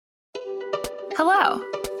Hello.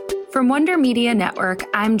 From Wonder Media Network,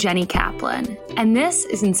 I'm Jenny Kaplan, and this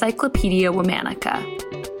is Encyclopedia Womanica.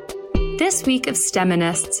 This week of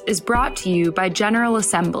STEMinists is brought to you by General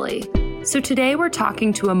Assembly. So today we're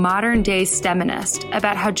talking to a modern-day STEMinist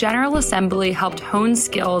about how General Assembly helped hone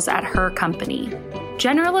skills at her company.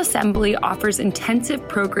 General Assembly offers intensive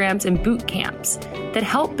programs and boot camps that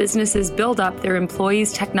help businesses build up their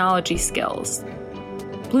employees' technology skills.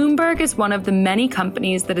 Bloomberg is one of the many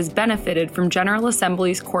companies that has benefited from General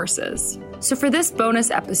Assembly's courses. So for this bonus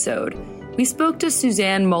episode, we spoke to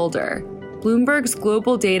Suzanne Mulder, Bloomberg's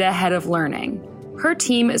Global Data Head of Learning. Her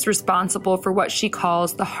team is responsible for what she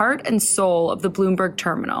calls the heart and soul of the Bloomberg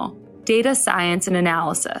terminal, data science and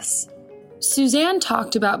analysis. Suzanne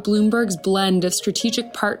talked about Bloomberg's blend of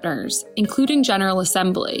strategic partners, including General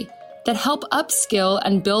Assembly, that help upskill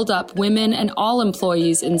and build up women and all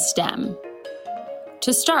employees in STEM.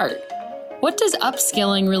 To start, what does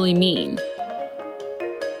upskilling really mean?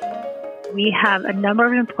 We have a number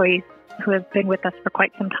of employees who have been with us for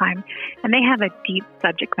quite some time, and they have a deep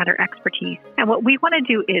subject matter expertise. And what we want to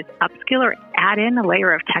do is upskill or add in a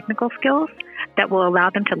layer of technical skills that will allow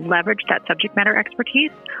them to leverage that subject matter expertise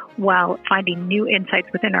while finding new insights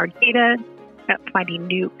within our data, finding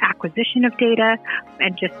new acquisition of data,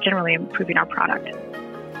 and just generally improving our product.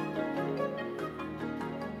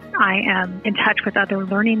 I am in touch with other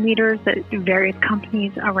learning leaders at various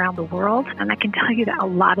companies around the world, and I can tell you that a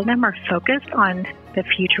lot of them are focused on the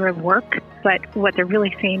future of work, but what they're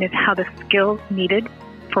really seeing is how the skills needed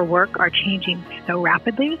for work are changing so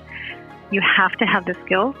rapidly. You have to have the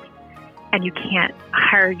skills, and you can't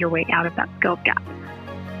hire your way out of that skills gap.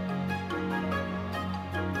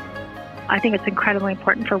 I think it's incredibly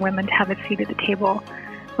important for women to have a seat at the table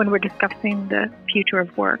when we're discussing the future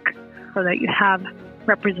of work, so that you have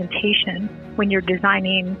representation when you're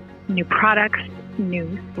designing new products,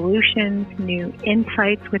 new solutions, new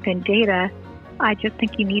insights within data. I just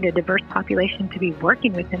think you need a diverse population to be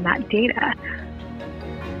working within that data.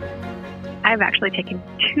 I've actually taken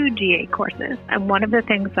 2 GA courses, and one of the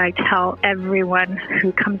things I tell everyone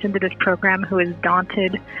who comes into this program who is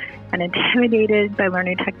daunted and intimidated by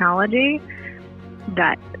learning technology,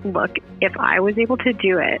 that, look, if I was able to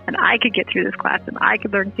do it and I could get through this class and I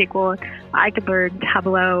could learn SQL, I could learn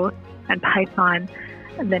Tableau and Python,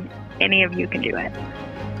 then any of you can do it.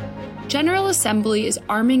 General Assembly is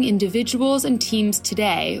arming individuals and teams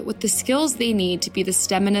today with the skills they need to be the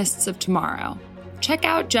STEMinists of tomorrow. Check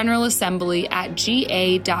out General Assembly at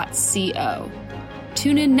ga.co.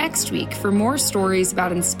 Tune in next week for more stories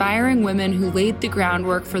about inspiring women who laid the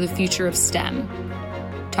groundwork for the future of STEM.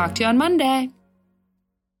 Talk to you on Monday.